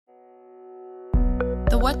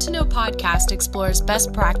What to Know podcast explores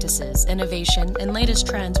best practices, innovation, and latest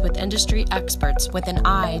trends with industry experts with an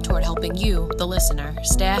eye toward helping you, the listener,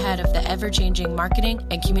 stay ahead of the ever-changing marketing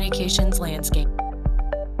and communications landscape.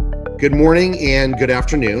 Good morning and good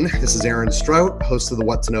afternoon. This is Aaron Strout, host of the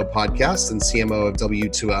What to Know podcast and CMO of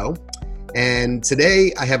W2O. And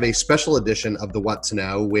today I have a special edition of the What to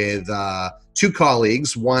Know with two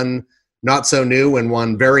colleagues, one not so new and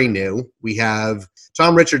one very new. We have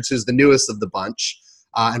Tom Richards, who's the newest of the bunch,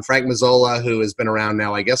 and Frank Mazzola, who has been around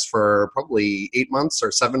now, I guess, for probably 8 months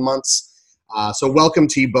or 7 months. So welcome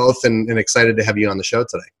to you both, and excited to have you on the show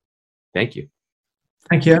today. Thank you.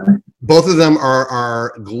 Thank you. Both of them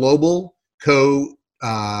are global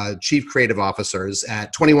chief creative officers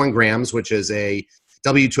at 21GRAMS, which is a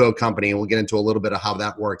W2O company, and we'll get into a little bit of how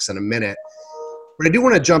that works in a minute. But I do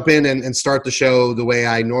want to jump in and start the show the way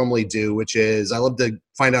I normally do, which is I love to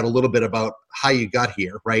find out a little bit about how you got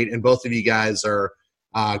here, right? And both of you guys are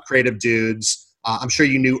creative dudes. I'm sure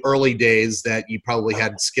you knew early days that you probably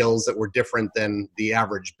had skills that were different than the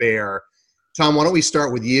average bear. Tom, why don't we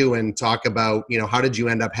start with you and talk about, how did you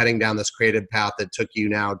end up heading down this creative path that took you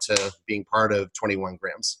now to being part of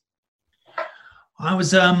 21GRAMS? I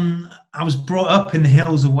was brought up in the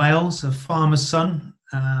hills of Wales, a farmer's son.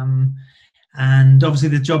 And obviously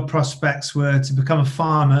the job prospects were to become a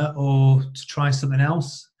farmer or to try something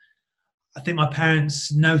else. I think my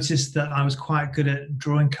parents noticed that I was quite good at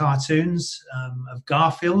drawing cartoons of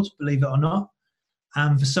Garfield, believe it or not.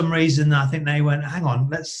 And for some reason, I think they went, hang on,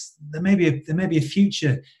 there may be a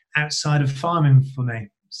future outside of farming for me.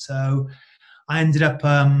 So I ended up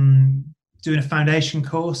doing a foundation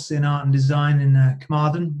course in art and design in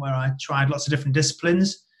Carmarthen, where I tried lots of different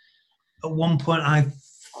disciplines. At one point, I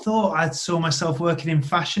thought I saw myself working in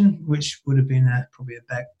fashion, which would have been probably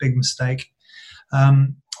a big mistake.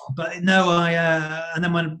 But no, and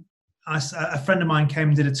then when a friend of mine came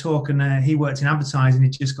and did a talk, and he worked in advertising, he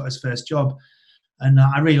just got his first job. And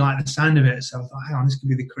I really liked the sound of it. So I thought, hang on, this could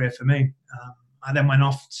be the career for me. I then went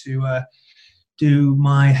off to do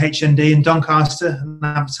my HND in Doncaster, an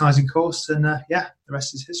advertising course. And the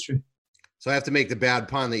rest is history. So I have to make the bad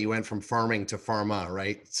pun that you went from farming to pharma,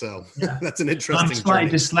 right? So yeah. That's an interesting I'm slightly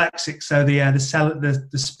journey. Dyslexic, so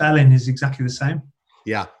the spelling is exactly the same.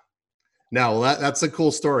 Yeah. No, that's a cool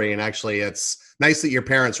story. And actually, it's nice that your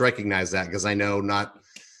parents recognize that, because I know not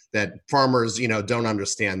that farmers, don't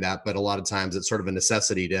understand that, but a lot of times it's sort of a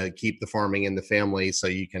necessity to keep the farming in the family so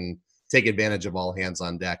you can take advantage of all hands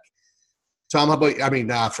on deck. Tom,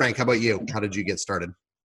 Frank, how about you? How did you get started?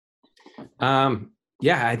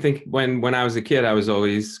 Yeah, I think when I was a kid, I was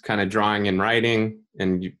always kind of drawing and writing,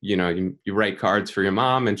 and you write cards for your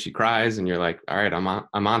mom and she cries and you're like, all right,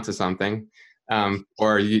 I'm onto something.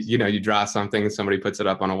 Or you draw something and somebody puts it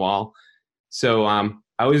up on a wall. So I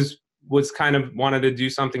always was kind of wanted to do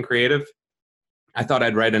something creative. I thought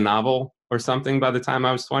I'd write a novel or something by the time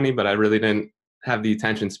I was 20, but I really didn't have the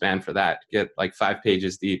attention span for that. Get like 5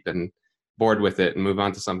 pages deep and bored with it and move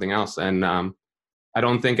on to something else. And I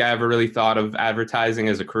don't think I ever really thought of advertising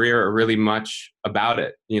as a career or really much about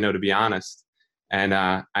it, to be honest. And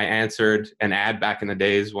I answered an ad back in the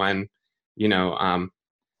days when,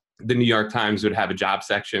 the New York Times would have a job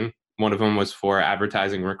section. One of them was for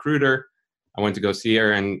advertising recruiter. I went to go see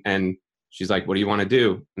her and she's like, what do you want to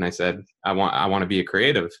do? And I said, I want to be a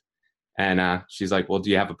creative. And she's like, well,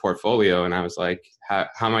 do you have a portfolio? And I was like, how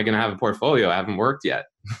am I going to have a portfolio? I haven't worked yet.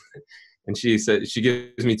 And she said, she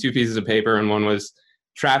gives me 2 pieces of paper, and one was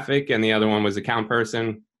traffic and the other one was account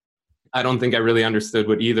person. I don't think I really understood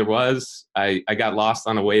what either was. I got lost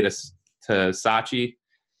on a way to Saatchi.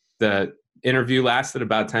 The interview lasted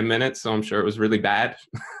about 10 minutes, so I'm sure it was really bad.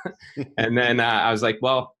 And then I was like,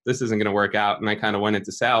 well, this isn't going to work out. And I kind of went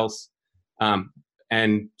into sales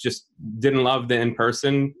and just didn't love the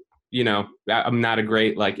in-person. I'm not a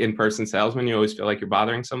great in-person salesman. You always feel like you're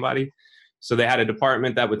bothering somebody. So they had a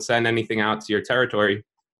department that would send anything out to your territory.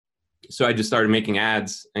 So I just started making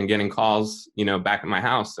ads and getting calls, back at my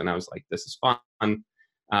house. And I was like, this is fun.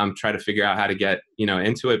 Try to figure out how to get,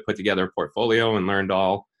 into it, put together a portfolio, and learned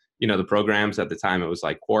all, the programs. At the time. It was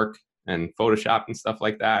like Quark and Photoshop and stuff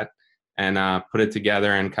like that. And put it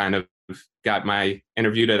together and kind of got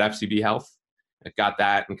interviewed at FCB Health. I got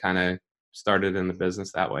that and kind of started in the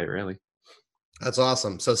business that way, really. That's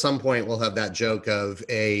awesome. So at some point we'll have that joke of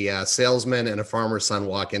a salesman and a farmer's son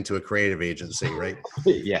walk into a creative agency, right?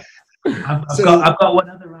 Yeah. I've got one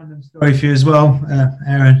other random story for you as well,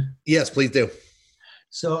 Aaron. Yes, please do.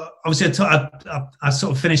 So obviously I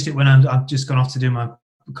sort of finished it when I've just gone off to do my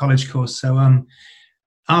college course. So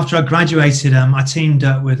after I graduated, I teamed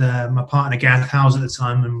up with my partner Gareth Howes at the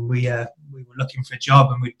time, and we were looking for a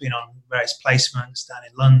job, and we'd been on various placements down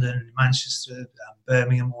in London, Manchester,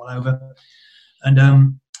 Birmingham, all over.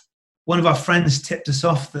 And one of our friends tipped us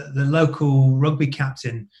off that the local rugby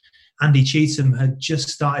captain, Andy Cheetham, had just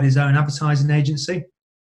started his own advertising agency.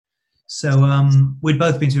 So we'd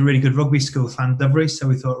both been to a really good rugby school, Llandovery, so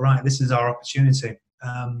we thought, right, this is our opportunity.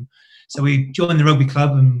 So we joined the rugby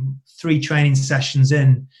club, and 3 training sessions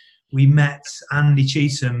in, we met Andy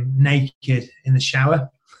Cheetham naked in the shower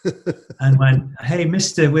and went, "Hey,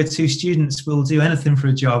 mister, we're 2 students. We'll do anything for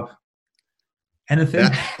a job." Anything?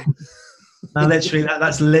 Yeah. Now, literally,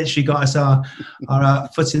 that's literally got us our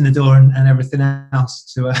foot in the door and everything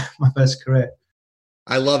else to my first career.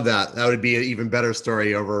 I love that. That would be an even better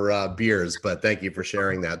story over beers, but thank you for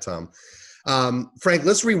sharing that, Tom. Frank,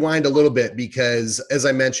 let's rewind a little bit because, as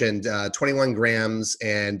I mentioned, 21 Grams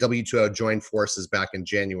and W2O joined forces back in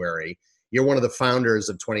January. You're one of the founders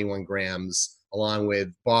of 21 Grams, along with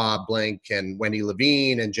Bob Blink and Wendy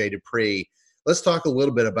Levine and Jay Dupree. Let's talk a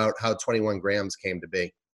little bit about how 21 Grams came to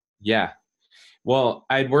be. Yeah. Well,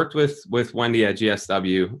 I'd worked with Wendy at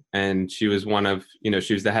GSW, and she was one of,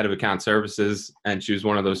 she was the head of account services, and she was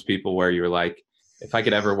one of those people where you were like, if I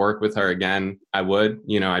could ever work with her again, I would.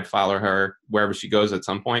 I'd follow her wherever she goes at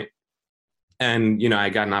some point. And, I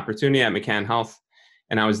got an opportunity at McCann Health,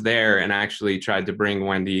 and I was there and I actually tried to bring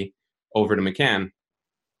Wendy over to McCann.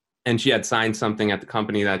 And she had signed something at the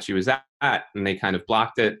company that she was at, and they kind of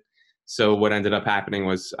blocked it. So what ended up happening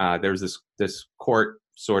was there was this court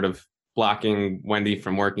sort of blocking Wendy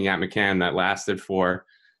from working at McCann that lasted for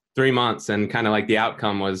 3 months, and kind of like the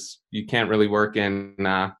outcome was you can't really work in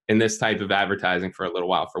this type of advertising for a little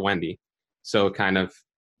while for Wendy. So I kind of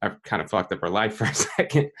fucked up her life for a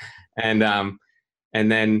second, and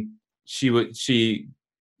then she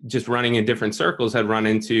just running in different circles had run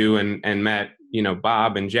into and met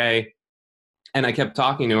Bob and Jay, and I kept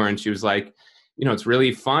talking to her, and she was like, it's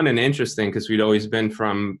really fun and interesting because we'd always been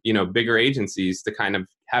from bigger agencies to kind of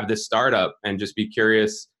have this startup and just be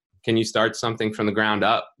curious. Can you start something from the ground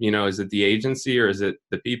up? Is it the agency or is it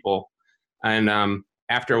the people? And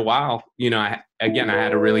after a while, I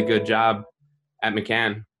had a really good job at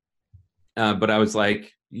McCann, but I was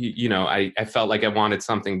like, I felt like I wanted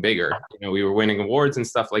something bigger. We were winning awards and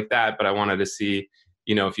stuff like that, but I wanted to see,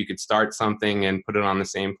 if you could start something and put it on the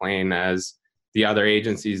same plane as the other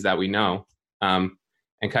agencies that we know.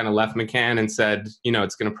 And kind of left McCann and said,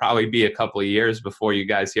 it's going to probably be a couple of years before you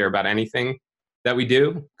guys hear about anything that we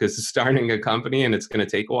do, because it's starting a company and it's going to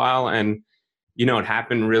take a while. And, it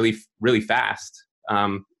happened really, really fast.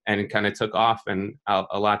 And it kind of took off, and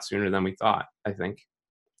a lot sooner than we thought, I think.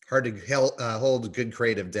 Hard to hold good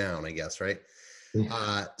creative down, I guess, right?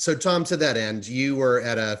 Yeah. So Tom, to that end, you were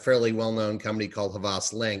at a fairly well-known company called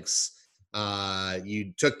Havas Links.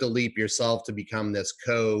 You took the leap yourself to become this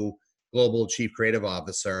global chief creative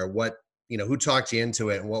officer. Who talked you into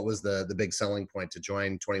it, and what was the big selling point to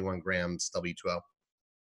join 21 Grams W2O?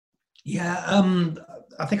 Yeah,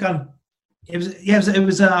 I think I'd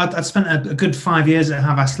spent a good 5 years at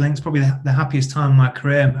Havas Links, probably the happiest time of my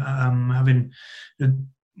career, having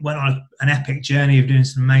went on an epic journey of doing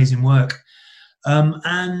some amazing work.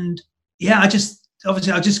 And yeah, I just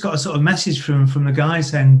got a sort of message from the guys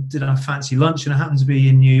saying, did I fancy lunch? And I happened to be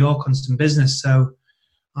in New York on some business, so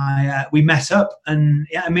we met up, and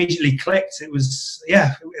immediately clicked. It was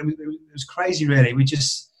crazy, really. We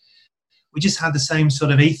just had the same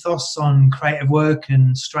sort of ethos on creative work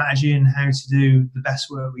and strategy and how to do the best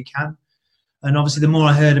work we can. And obviously, the more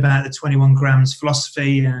I heard about the 21 Grams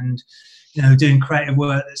philosophy and doing creative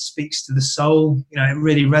work that speaks to the soul, it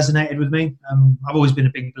really resonated with me. I've always been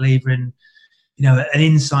a big believer in an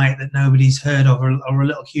insight that nobody's heard of, or a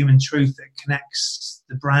little human truth that connects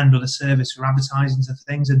the brand or the service or advertising to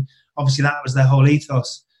things. And obviously that was their whole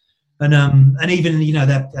ethos. And even,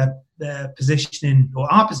 their positioning,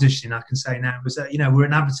 or our positioning, I can say now, was that, we're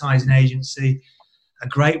an advertising agency, a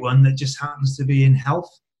great one that just happens to be in health.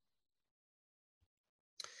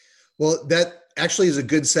 Well, that actually is a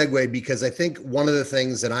good segue, because I think one of the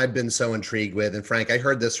things that I've been so intrigued with, and Frank, I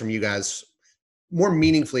heard this from you guys more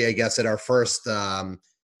meaningfully, I guess, at our first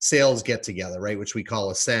sales get together, right, which we call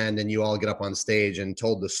Ascend, and you all get up on stage and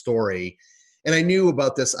told the story. And I knew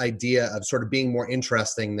about this idea of sort of being more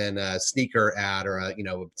interesting than a sneaker ad or a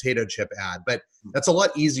potato chip ad, but that's a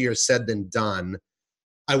lot easier said than done.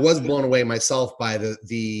 I was blown away myself by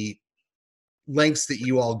the lengths that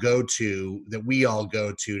you all go to, that we all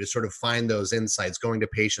go to sort of find those insights, going to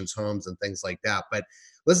patients' homes and things like that. But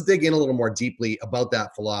let's dig in a little more deeply about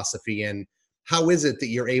that philosophy, and how is it that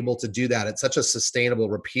you're able to do that at such a sustainable,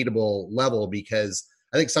 repeatable level? Because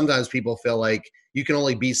I think sometimes people feel like you can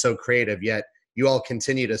only be so creative, yet you all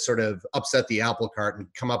continue to sort of upset the apple cart and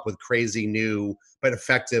come up with crazy new but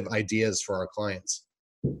effective ideas for our clients.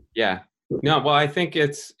 Yeah. No, well, I think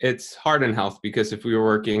it's hard in health, because if we were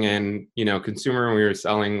working in, consumer and we were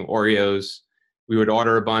selling Oreos, we would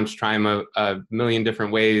order a bunch, try them a million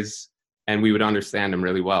different ways, and we would understand them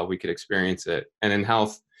really well. We could experience it. And in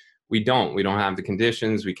health, we don't have the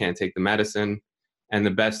conditions. We can't take the medicine. And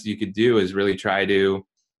the best you could do is really try to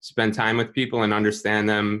spend time with people and understand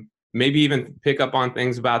them, maybe even pick up on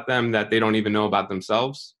things about them that they don't even know about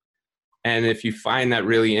themselves. And if you find that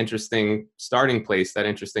really interesting starting place, that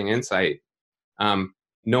interesting insight,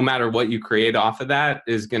 no matter what you create off of that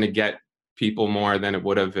is going to get people more than it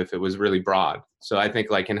would have if it was really broad. So I think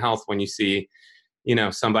like in health, when you see,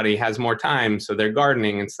 somebody has more time, so they're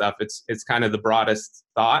gardening and stuff, it's kind of the broadest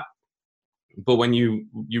thought. But when you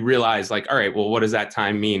realize like, all right, well, what does that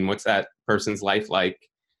time mean? What's that person's life like?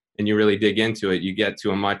 And you really dig into it, you get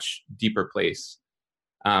to a much deeper place.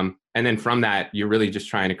 And then from that, you're really just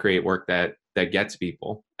trying to create work that gets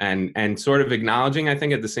people, and sort of acknowledging, I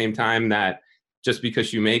think, at the same time, that just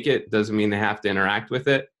because you make it doesn't mean they have to interact with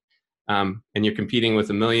it. And you're competing with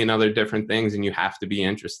a million other different things, and you have to be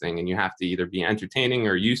interesting, and you have to either be entertaining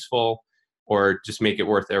or useful, or just make it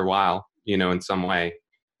worth their while, in some way.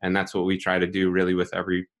 And that's what we try to do really with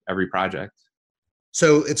every project.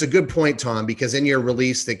 So it's a good point, Tom, because in your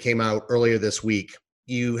release that came out earlier this week,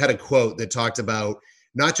 you had a quote that talked about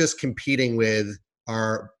not just competing with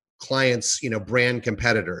our clients, brand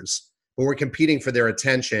competitors, but we're competing for their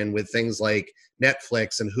attention with things like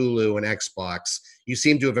Netflix and Hulu and Xbox. You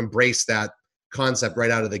seem to have embraced that concept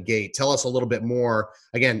right out of the gate. Tell us a little bit more.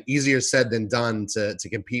 Again, easier said than done to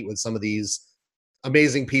compete with some of these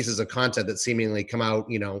amazing pieces of content that seemingly come out,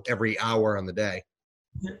 every hour on the day.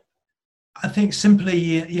 I think simply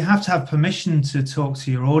you have to have permission to talk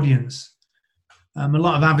to your audience. A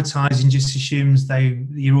lot of advertising just assumes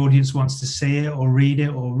your audience wants to see it or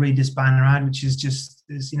read this banner ad, which is just,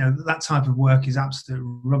 that type of work is absolute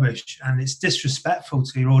rubbish, and it's disrespectful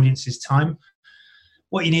to your audience's time.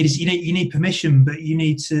 What you need is you need permission, but you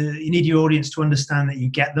need your audience to understand that you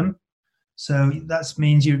get them. So that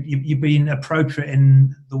means you're being appropriate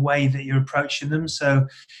in the way that you're approaching them. So,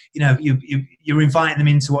 you're inviting them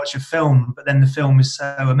in to watch a film, but then the film is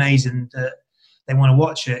so amazing that they want to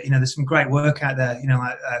watch it. There's some great work out there,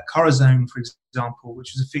 like Corazon, for example,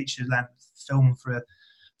 which was a feature-length film for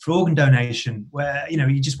organ donation, where,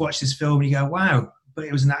 you just watch this film and you go, wow, but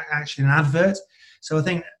it was actually an advert. So I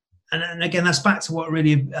think, and again, that's back to what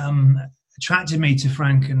really attracted me to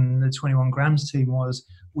Frank and the 21GRAMS team was,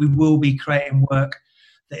 we will be creating work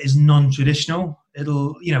that is non-traditional.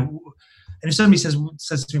 It'll, and if somebody says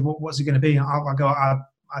to me, what's it going to be? I'll go, I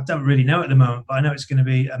don't really know at the moment, but I know it's going to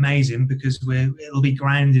be amazing, because it'll be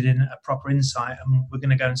grounded in a proper insight, and we're going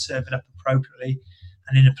to go and serve it up appropriately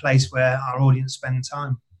and in a place where our audience spend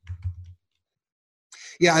time.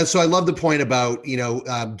 Yeah, so I love the point about,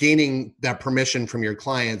 gaining that permission from your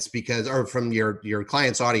clients or from your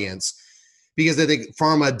client's audience, because I think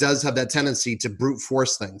pharma does have that tendency to brute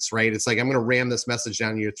force things, right? It's like, I'm going to ram this message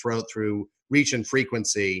down your throat through reach and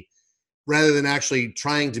frequency, rather than actually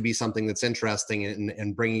trying to be something that's interesting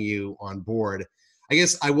and bringing you on board. I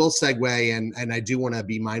guess I will segue, and I do want to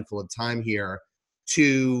be mindful of time here,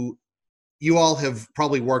 to you all have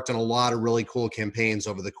probably worked on a lot of really cool campaigns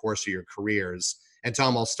over the course of your careers. And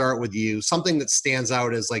Tom, I'll start with you. Something that stands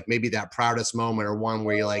out as like maybe that proudest moment, or one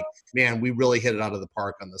where you're like, man, we really hit it out of the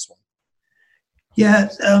park on this one. Yeah,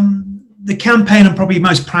 the campaign I'm probably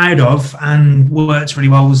most proud of and worked really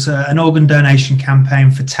well was an organ donation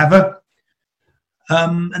campaign for Teva.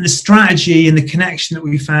 And the strategy and the connection that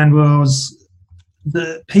we found was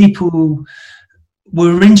that people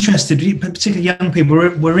were interested, particularly young people,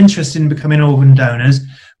 were interested in becoming organ donors,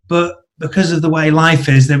 but because of the way life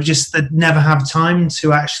is, they'd never have time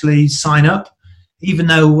to actually sign up, even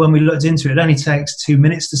though when we looked into it, it only takes 2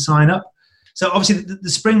 minutes to sign up. So obviously the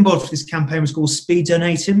springboard for this campaign was called Speed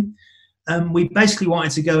Donating. We basically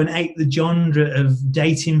wanted to go and ape the genre of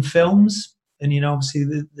dating films, and obviously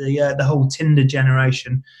the whole Tinder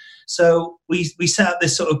generation. So we set up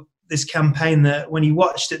this campaign that when you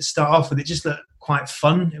watched it start off with, it just looked quite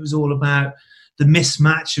fun. It was all about the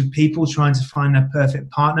mismatch of people trying to find their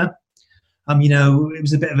perfect partner. It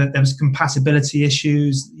was there was compatibility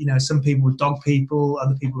issues. Some people were dog people,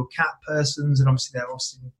 other people were cat persons, and obviously they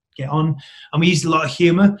get on. And we used a lot of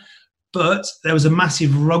humour, but there was a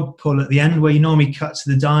massive rug pull at the end where you normally cut to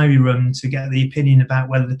the diary room to get the opinion about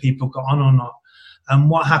whether the people got on or not. And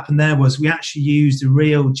what happened there was we actually used a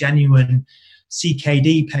real, genuine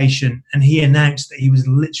CKD patient, and he announced that he was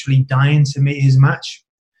literally dying to meet his match.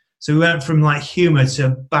 So we went from like humor to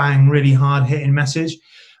bang, really hard hitting message.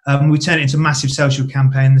 We turned it into a massive social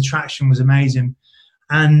campaign. The traction was amazing.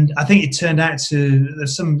 And I think it turned out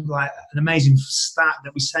there's some like an amazing stat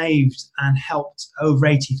that we saved and helped over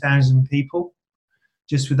 80,000 people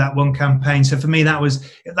just with that one campaign. So for me,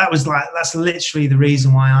 that's literally the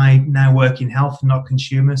reason why I now work in health and not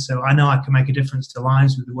consumer. So I know I can make a difference to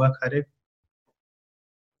lives with the work I do.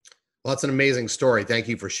 Well, that's an amazing story. Thank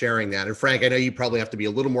you for sharing that. And Frank, I know you probably have to be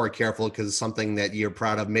a little more careful because it's something that you're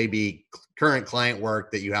proud of, maybe current client work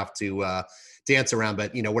that you have to dance around,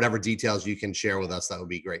 but whatever details you can share with us, that would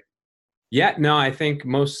be great. Yeah, no, I think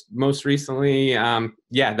most recently,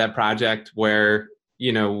 that project where,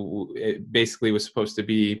 it basically was supposed to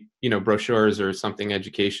be, brochures or something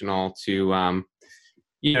educational to,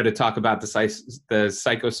 to talk about the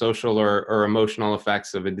psychosocial or emotional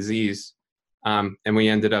effects of a disease. And we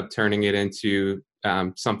ended up turning it into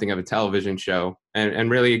something of a television show. And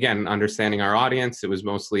really, again, understanding our audience, it was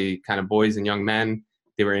mostly kind of boys and young men.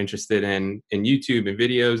 They were interested in YouTube and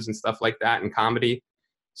videos and stuff like that and comedy.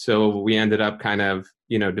 So we ended up kind of,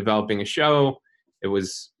 developing a show. It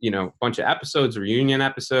was, a bunch of episodes, a reunion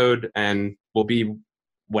episode, and will be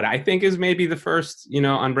what I think is maybe the first,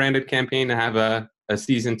 unbranded campaign to have a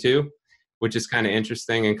season 2, which is kind of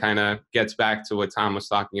interesting and kind of gets back to what Tom was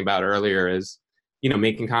talking about earlier is,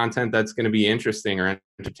 making content that's going to be interesting or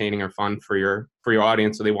entertaining or fun for your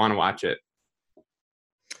audience so they want to watch it.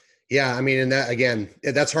 Yeah, I mean, and that again,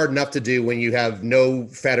 that's hard enough to do when you have no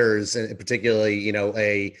fetters, and particularly,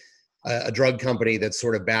 a drug company that's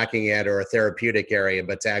sort of backing it or a therapeutic area,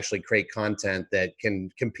 but to actually create content that can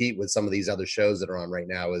compete with some of these other shows that are on right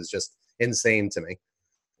now is just insane to me.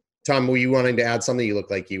 Tom, were you wanting to add something? You look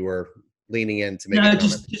like you were leaning in to make a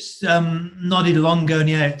comment. just nodded along, going,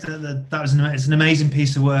 yeah, it's an amazing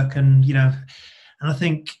piece of work, and and I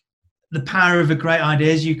think the power of a great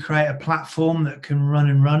idea is you create a platform that can run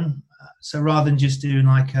and run. So rather than just doing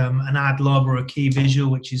like an ad lob or a key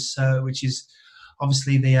visual, which is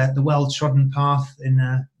obviously the well-trodden path in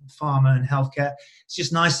pharma and healthcare, it's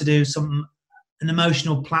just nice to do an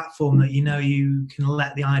emotional platform that you can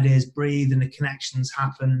let the ideas breathe and the connections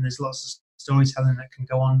happen, and there's lots of storytelling that can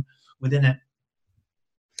go on within it.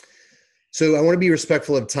 So I want to be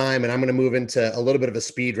respectful of time, and I'm going to move into a little bit of a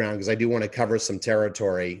speed round because I do want to cover some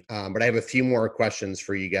territory. But I have a few more questions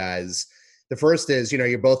for you guys. The first is,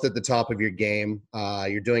 you're both at the top of your game.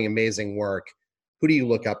 You're doing amazing work. Who do you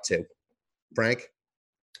look up to? Frank?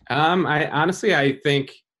 I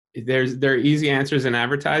think there are easy answers in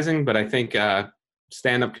advertising, but I think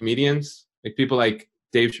stand-up comedians, like people like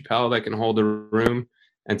Dave Chappelle that can hold a room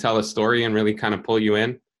and tell a story and really kind of pull you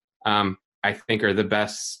in, I think are the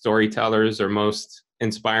best storytellers or most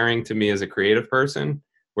inspiring to me as a creative person,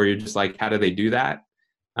 where you're just like, how do they do that?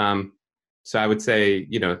 So I would say,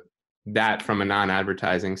 that from a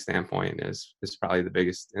non-advertising standpoint is probably the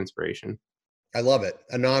biggest inspiration. I love it.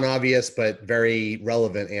 A non-obvious but very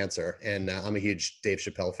relevant answer. And I'm a huge Dave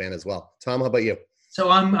Chappelle fan as well. Tom, how about you? So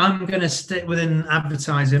I'm going to stick within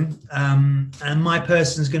advertising. And my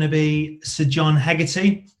person's going to be Sir John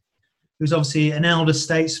Hegarty, who's obviously an elder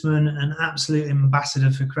statesman and absolute ambassador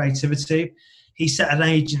for creativity. He set an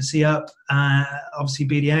agency up, obviously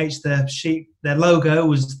BDH, their logo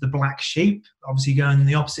was the black sheep, obviously going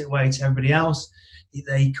the opposite way to everybody else.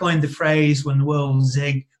 They coined the phrase, when the world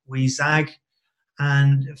zig, we zag.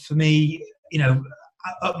 And for me,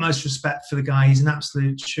 utmost respect for the guy. He's an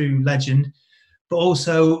absolute true legend. But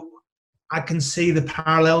also, I can see the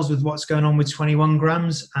parallels with what's going on with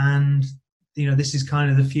 21GRAMS. And, this is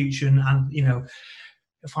kind of the future. And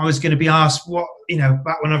if I was going to be asked what,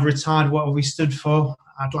 back when I've retired, what have we stood for?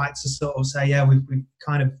 I'd like to sort of say, yeah, we've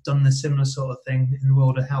kind of done the similar sort of thing in the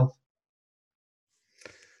world of health.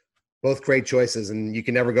 Both great choices, and you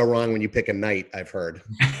can never go wrong when you pick a knight, I've heard.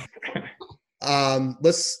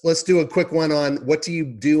 Let's do a quick one on what do you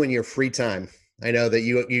do in your free time? I know that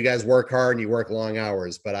you guys work hard and you work long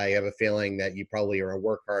hours, but I have a feeling that you probably are a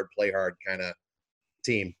work hard, play hard kind of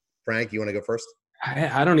team. Frank, you want to go first?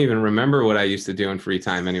 I don't even remember what I used to do in free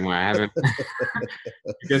time anymore. I haven't.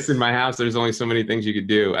 I guess in my house, there's only so many things you could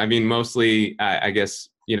do. I mean, mostly, I guess,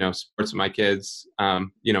 sports with my kids.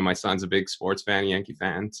 My son's a big sports fan, Yankee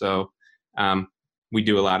fan. So we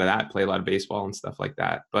do a lot of that, play a lot of baseball and stuff like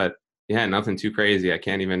that. But yeah, nothing too crazy. I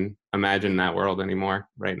can't even imagine that world anymore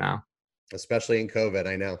right now. Especially in COVID,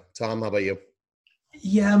 I know. Tom, how about you?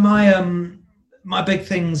 Yeah, my big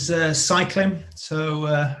thing's cycling. So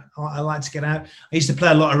I like to get out. I used to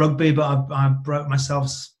play a lot of rugby, but I broke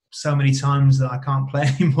myself so many times that I can't play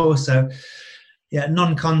anymore. So yeah,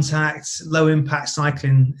 non-contact, low impact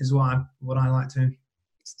cycling is what I like to do.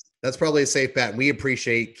 That's probably a safe bet. We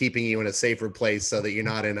appreciate keeping you in a safer place so that you're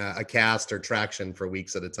not in a cast or traction for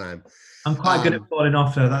weeks at a time. I'm quite good at falling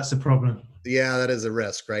off, though. That's the problem. Yeah, that is a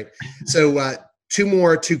risk, right? So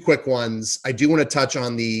two quick ones. I do want to touch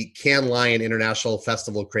on the Cannes Lion International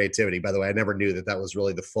Festival of Creativity. By the way, I never knew that was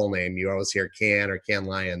really the full name. You always hear Cannes or Cannes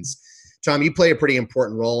Lions. Tom, you play a pretty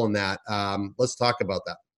important role in that. Let's talk about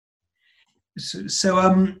that.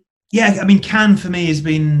 Yeah, I mean, Cannes for me has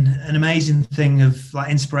been an amazing thing of like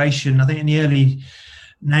inspiration. I think in the early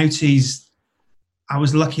 90s, I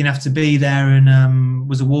was lucky enough to be there and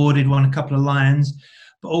was awarded, won a couple of Lions.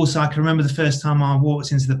 But also I can remember the first time I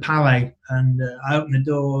walked into the Palais and I opened the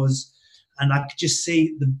doors and I could just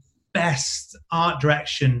see the best art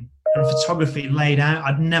direction and photography laid out.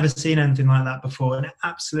 I'd never seen anything like that before, and it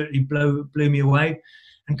absolutely blew me away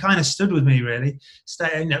and kind of stood with me, really.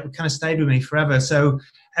 Kind of stayed with me forever. So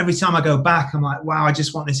every time I go back, I'm like, wow, I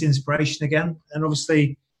just want this inspiration again. And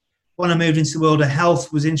obviously, when I moved into the world of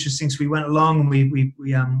health was interesting. So we went along and we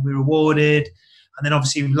were awarded. And then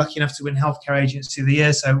obviously we were lucky enough to win Healthcare Agency of the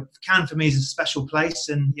Year. So Cannes for me is a special place,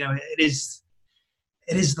 and it is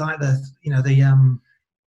like the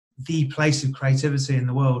place of creativity in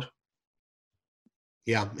the world.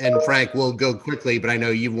 Yeah, and Frank, we'll go quickly, but I know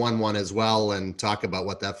you've won one as well, and talk about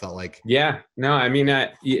what that felt like. Yeah, no, I mean,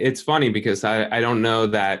 it's funny because I don't know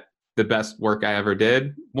that the best work I ever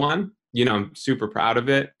did won. I'm super proud of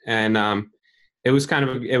it, and it was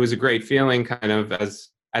a great feeling. Kind of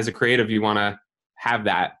as a creative, you want to have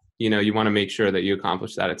that. You want to make sure that you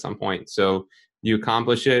accomplish that at some point. So you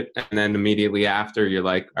accomplish it, and then immediately after, you're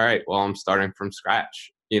like, all right, well, I'm starting from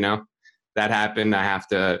scratch. That happened. I have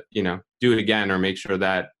to, do it again, or make sure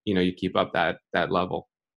that, you keep up that level.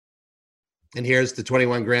 And here's the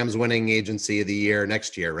 21GRAMS winning Agency of the Year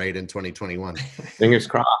next year, right? In 2021. Fingers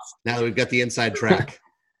crossed. Now that we've got the inside track.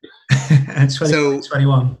 And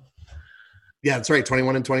 21. Yeah, that's right.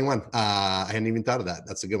 21 and 21. I hadn't even thought of that.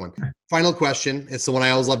 That's a good one. Final question. It's the one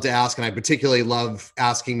I always love to ask. And I particularly love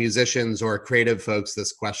asking musicians or creative folks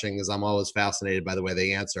this question because I'm always fascinated by the way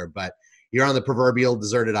they answer. But you're on the proverbial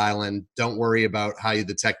deserted island. Don't worry about how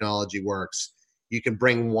the technology works. You can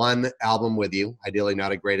bring one album with you, ideally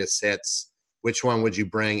not a greatest hits. Which one would you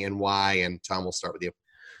bring and why? And Tom, we'll start with you.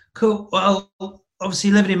 Cool. Well,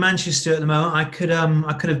 obviously living in Manchester at the moment, I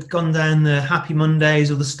could have gone down the Happy Mondays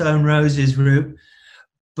or the Stone Roses route,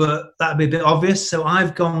 but that'd be a bit obvious. So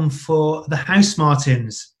I've gone for the House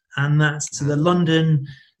Martins, and that's the London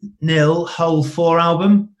Nil Hole 4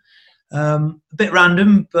 album. A bit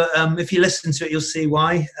random, but if you listen to it, you'll see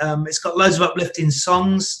why. It's got loads of uplifting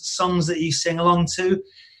songs that you sing along to.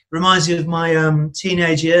 Reminds you of my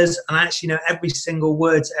teenage years, and I actually know every single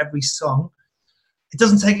word to every song. It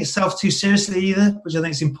doesn't take itself too seriously either, which I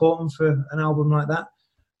think is important for an album like that.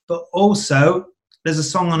 But also, there's a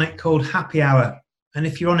song on it called Happy Hour. And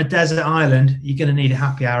if you're on a desert island, you're going to need a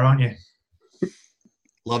happy hour, aren't you?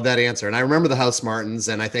 Love that answer. And I remember the House Martins,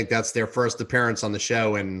 and I think that's their first appearance on the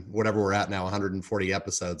show in whatever we're at now, 140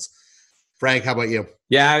 episodes. Frank, how about you?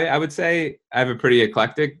 Yeah, I would say I have a pretty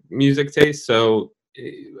eclectic music taste. So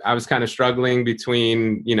I was kind of struggling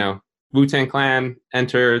between, Wu-Tang Clan,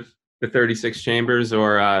 Enter the 36 Chambers,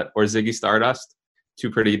 or Ziggy Stardust, two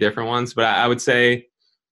pretty different ones. But I would say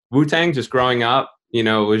Wu-Tang, just growing up, it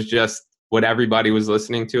was just what everybody was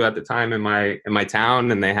listening to at the time in my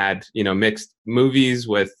town. And they had, mixed movies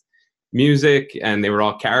with music, and they were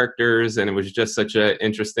all characters. And it was just such an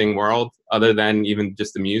interesting world, other than even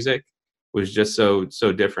just the music was just so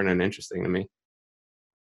different and interesting to me.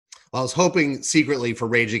 Well, I was hoping secretly for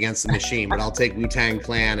Rage Against the Machine, but I'll take Wu-Tang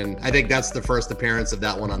Clan, and I think that's the first appearance of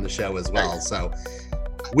that one on the show as well. So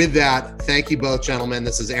with that, thank you both, gentlemen.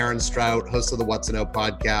 This is Aaron Strout, host of the What to Know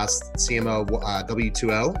podcast, CMO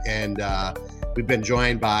W2O, and we've been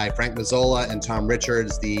joined by Frank Mazzola and Tom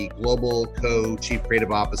Richards, the global co-chief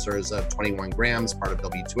creative officers of 21GRAMS, part of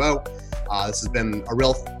W2O. This has been a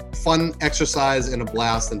real fun exercise and a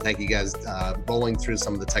blast, and thank you guys bowling through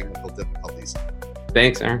some of the technical difficulties.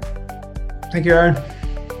 Thanks, Aaron. Thank you, Aaron.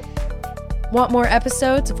 Want more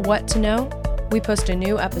episodes of What to Know? We post a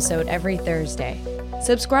new episode every Thursday.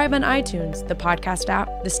 Subscribe on iTunes, the podcast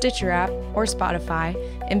app, the Stitcher app, or Spotify,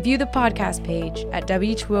 and view the podcast page at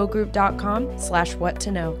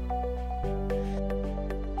w2ogroup.com/whattoknow.